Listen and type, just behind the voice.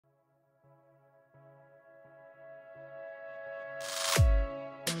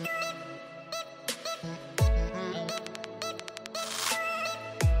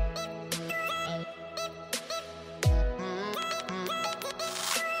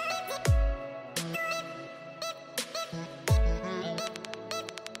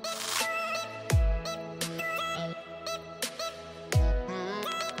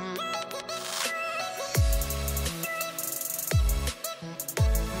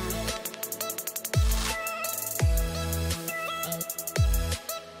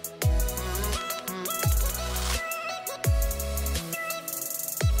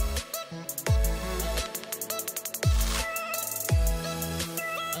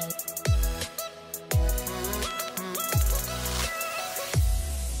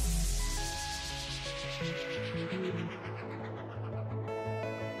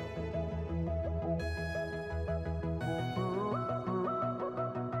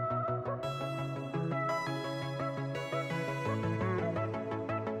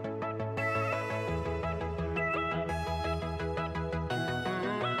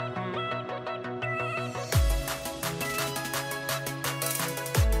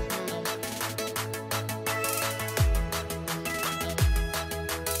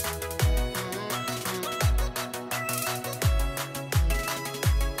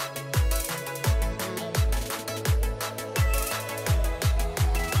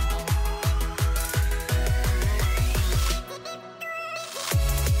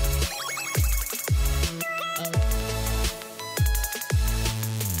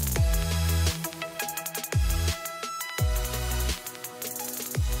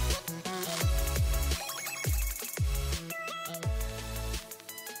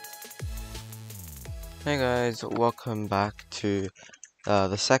Hey guys, welcome back to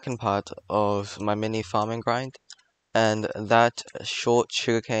the second part of my mini farming grind, and that short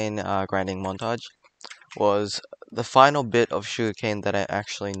sugarcane grinding montage was the final bit of sugarcane that I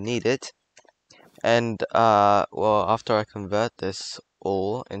actually needed. And well, after I convert this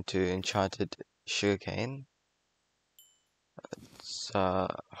all into enchanted sugarcane, let's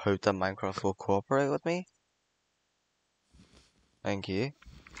hope that Minecraft will cooperate with me. Thank you.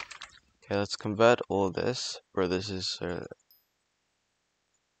 Okay, let's convert all this. Bro, this is it's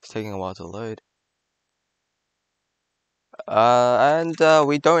taking a while to load.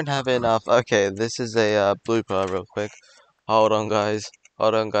 We don't have enough. Okay, this is a blooper real quick. Hold on, guys.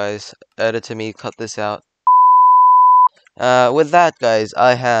 Hold on, guys. Editor me, cut this out. With that, guys,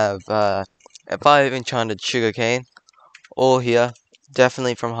 I have 5 enchanted sugarcane, all here,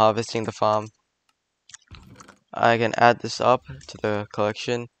 definitely from harvesting the farm. I can add this up to the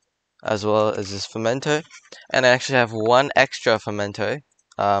collection, as well as this fermento, and I actually have 1 extra fermento.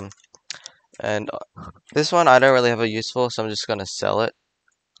 And this one I don't really have a use for, so I'm just gonna sell it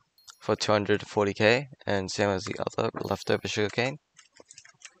for 240k, and same as the other leftover sugarcane.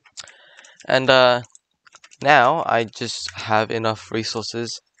 And now I just have enough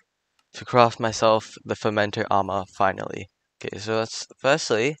resources to craft myself the fermenter armor finally. Okay, so let's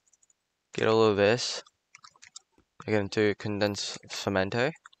firstly get all of this. I get into condensed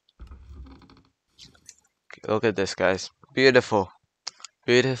fermento. Look at this, guys. Beautiful.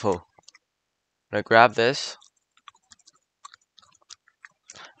 Beautiful. I'm gonna grab this.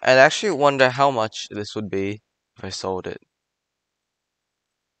 And I actually wonder how much this would be if I sold it.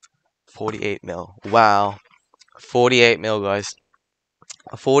 48 mil. Wow. 48 mil, guys.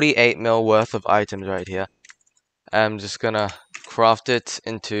 48 mil worth of items right here. I'm just gonna craft it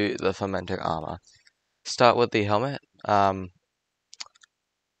into the fermenter armor. Start with the helmet.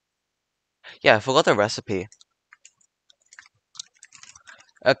 Yeah, I forgot the recipe.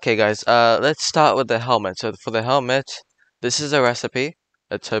 Okay, guys, let's start with the helmet. So for the helmet, this is a recipe.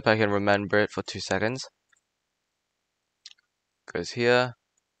 Let's hope I can remember it for 2 seconds. Goes here.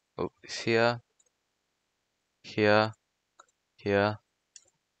 Oh, it's here. Here. Here.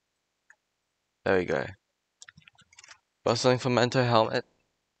 There we go. Bustling fermenter helmet.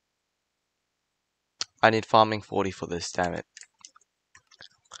 I need farming 40 for this, damn it.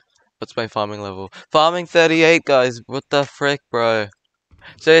 What's my farming level? Farming 38, guys. What the frick, bro?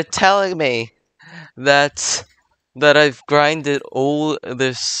 So you're telling me that I've grinded all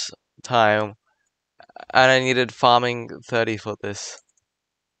this time and I needed farming 30 for this.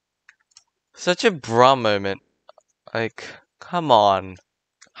 Such a bra moment. Like, come on.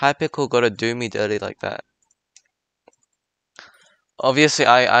 Hypixel gotta do me dirty like that. Obviously,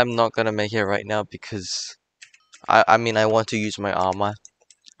 I'm not gonna make it right now because I mean I want to use my armor.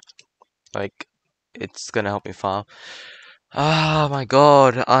 Like, it's gonna help me farm. Ah, my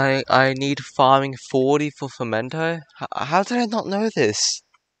god, I need farming 40 for fermento? How did I not know this?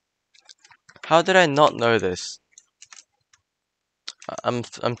 How did I not know this? I'm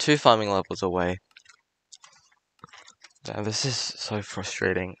 2 farming levels away. Damn, this is so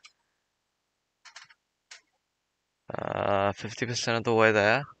frustrating. 50% of the way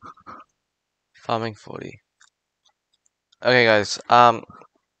there. Farming 40. Okay, guys,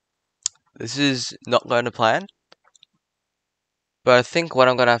 this is not going to plan. But I think what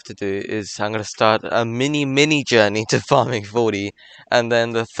I'm gonna have to do is I'm gonna start a mini journey to farming 40, and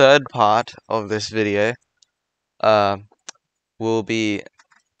then the third part of this video, will be,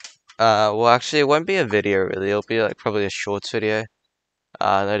 well actually it won't be a video really, it'll be like probably a shorts video,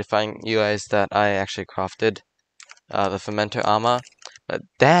 notifying you guys that I actually crafted, the fermenter armor. But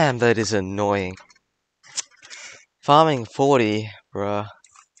damn, that is annoying. Farming 40, bruh.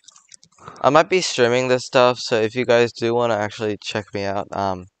 I might be streaming this stuff, so if you guys do want to actually check me out,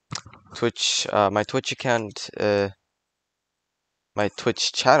 Twitch, my Twitch account, my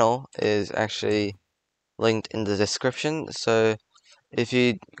Twitch channel is actually linked in the description. So if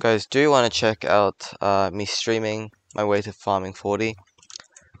you guys do want to check out me streaming my way to farming 40,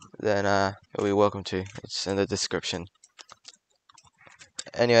 then you'll be welcome to. It's in the description.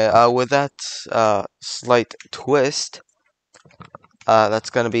 Anyway, with that slight twist, that's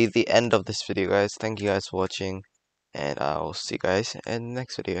gonna be the end of this video, guys. Thank you guys for watching, and I'll see you guys in the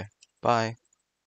next video. Bye.